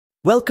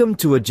Welcome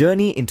to a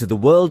journey into the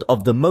world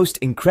of the most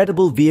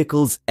incredible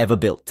vehicles ever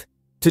built.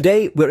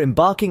 Today, we're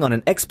embarking on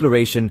an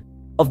exploration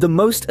of the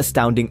most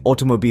astounding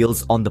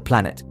automobiles on the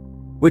planet.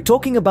 We're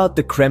talking about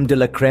the creme de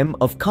la creme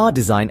of car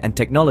design and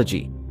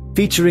technology,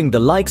 featuring the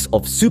likes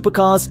of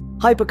supercars,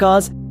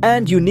 hypercars,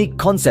 and unique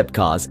concept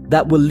cars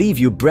that will leave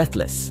you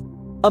breathless.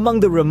 Among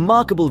the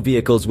remarkable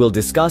vehicles we'll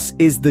discuss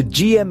is the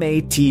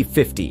GMA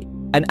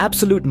T50, an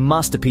absolute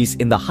masterpiece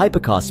in the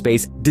hypercar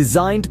space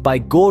designed by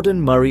Gordon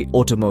Murray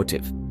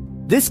Automotive.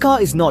 This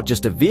car is not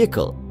just a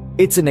vehicle,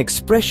 it's an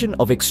expression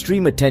of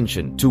extreme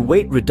attention to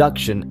weight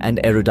reduction and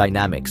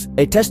aerodynamics,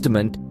 a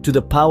testament to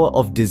the power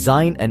of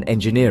design and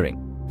engineering.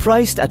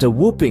 Priced at a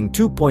whopping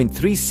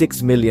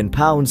 £2.36 million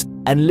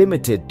and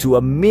limited to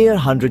a mere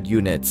 100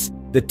 units,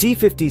 the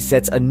T50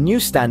 sets a new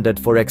standard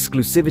for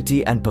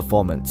exclusivity and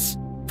performance.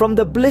 From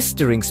the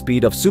blistering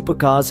speed of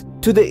supercars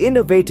to the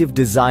innovative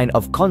design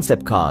of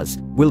concept cars,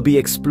 we'll be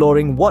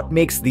exploring what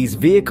makes these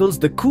vehicles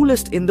the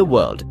coolest in the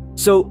world.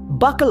 So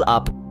buckle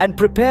up and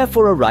prepare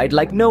for a ride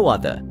like no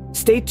other.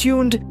 Stay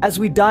tuned as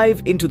we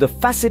dive into the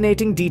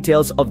fascinating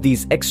details of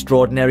these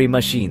extraordinary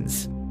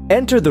machines.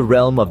 Enter the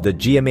realm of the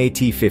GMA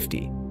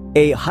T50,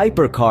 a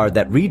hypercar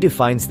that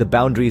redefines the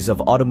boundaries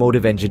of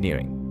automotive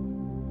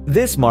engineering.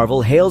 This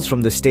marvel hails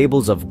from the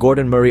stables of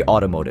Gordon Murray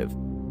Automotive,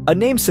 a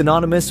name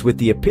synonymous with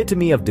the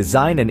epitome of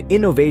design and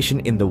innovation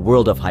in the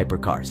world of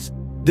hypercars.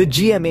 The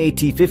GMA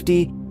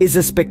T50 is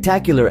a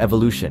spectacular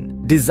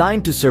evolution,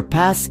 designed to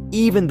surpass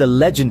even the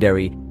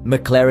legendary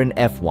McLaren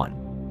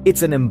F1.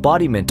 It's an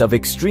embodiment of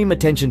extreme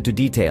attention to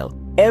detail,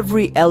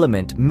 every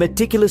element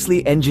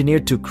meticulously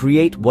engineered to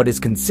create what is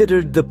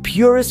considered the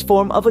purest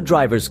form of a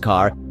driver's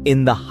car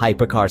in the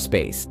hypercar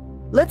space.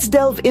 Let's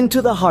delve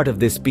into the heart of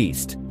this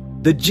beast.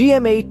 The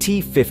GMA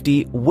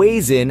T50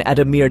 weighs in at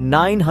a mere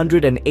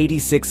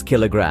 986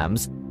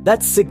 kilograms.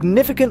 That's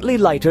significantly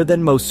lighter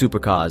than most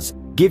supercars,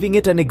 giving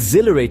it an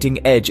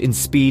exhilarating edge in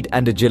speed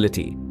and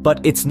agility.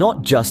 But it's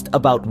not just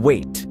about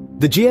weight.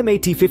 The GMA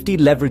T50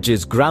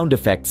 leverages ground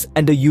effects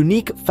and a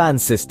unique fan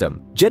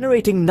system,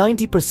 generating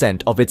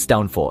 90% of its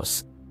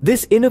downforce.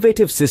 This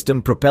innovative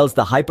system propels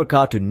the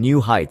hypercar to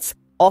new heights,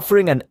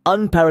 offering an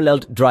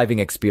unparalleled driving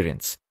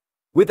experience.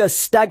 With a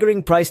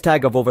staggering price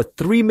tag of over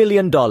 $3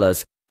 million,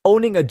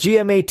 owning a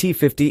GMA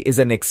T50 is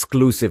an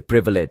exclusive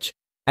privilege.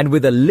 And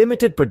with a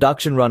limited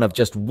production run of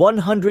just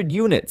 100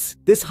 units,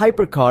 this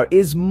hypercar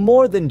is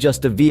more than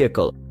just a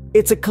vehicle.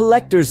 It's a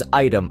collector's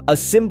item, a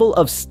symbol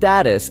of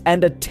status,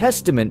 and a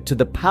testament to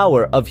the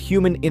power of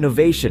human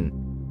innovation.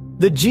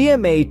 The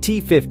GMA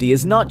T50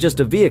 is not just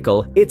a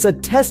vehicle, it's a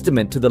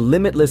testament to the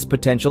limitless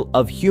potential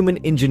of human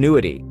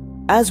ingenuity.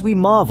 As we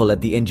marvel at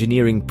the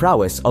engineering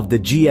prowess of the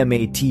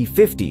GMA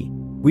T50,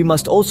 we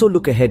must also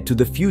look ahead to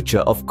the future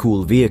of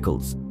cool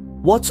vehicles.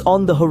 What's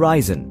on the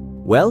horizon?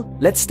 Well,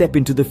 let's step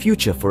into the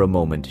future for a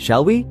moment,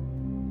 shall we?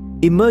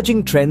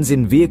 Emerging trends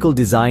in vehicle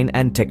design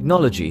and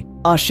technology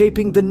are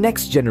shaping the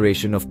next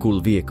generation of cool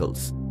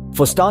vehicles.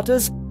 For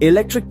starters,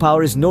 electric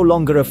power is no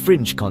longer a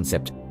fringe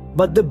concept,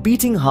 but the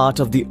beating heart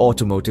of the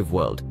automotive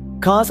world.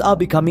 Cars are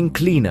becoming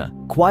cleaner,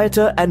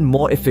 quieter, and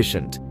more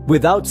efficient,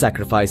 without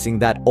sacrificing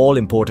that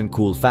all-important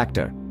cool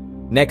factor.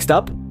 Next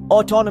up,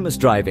 autonomous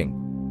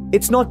driving.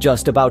 It's not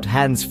just about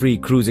hands-free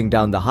cruising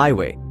down the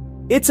highway.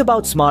 It's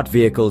about smart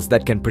vehicles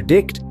that can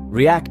predict,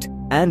 react,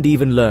 and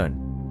even learn.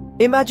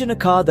 Imagine a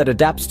car that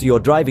adapts to your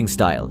driving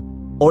style,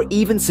 or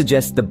even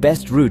suggests the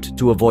best route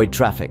to avoid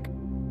traffic.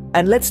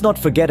 And let's not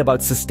forget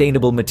about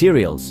sustainable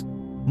materials.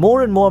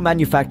 More and more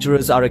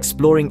manufacturers are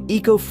exploring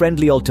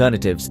eco-friendly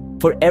alternatives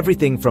for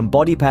everything from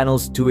body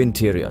panels to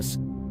interiors.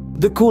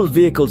 The cool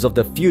vehicles of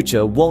the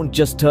future won't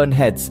just turn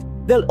heads,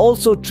 they'll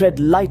also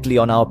tread lightly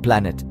on our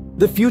planet.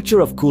 The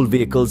future of cool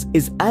vehicles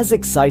is as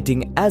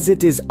exciting as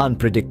it is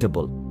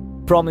unpredictable,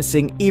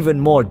 promising even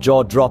more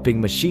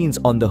jaw-dropping machines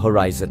on the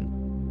horizon.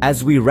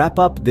 As we wrap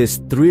up this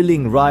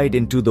thrilling ride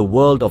into the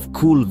world of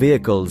cool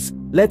vehicles,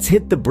 let's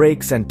hit the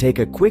brakes and take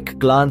a quick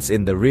glance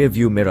in the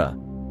rearview mirror.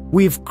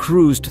 We've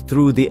cruised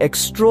through the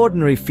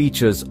extraordinary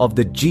features of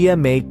the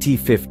GMA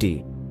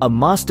T50, a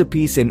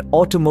masterpiece in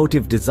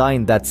automotive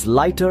design that's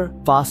lighter,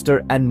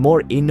 faster, and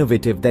more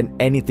innovative than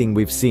anything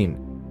we've seen.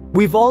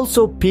 We've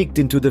also peeked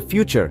into the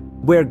future,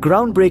 where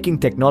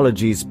groundbreaking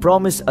technologies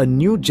promise a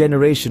new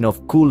generation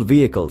of cool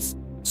vehicles.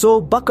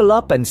 So buckle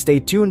up and stay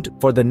tuned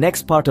for the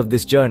next part of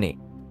this journey.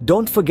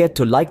 Don't forget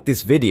to like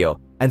this video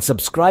and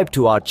subscribe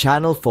to our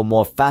channel for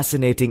more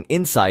fascinating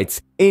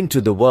insights into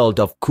the world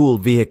of cool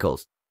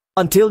vehicles.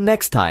 Until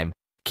next time,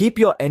 keep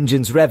your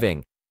engines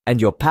revving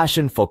and your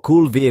passion for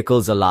cool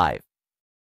vehicles alive.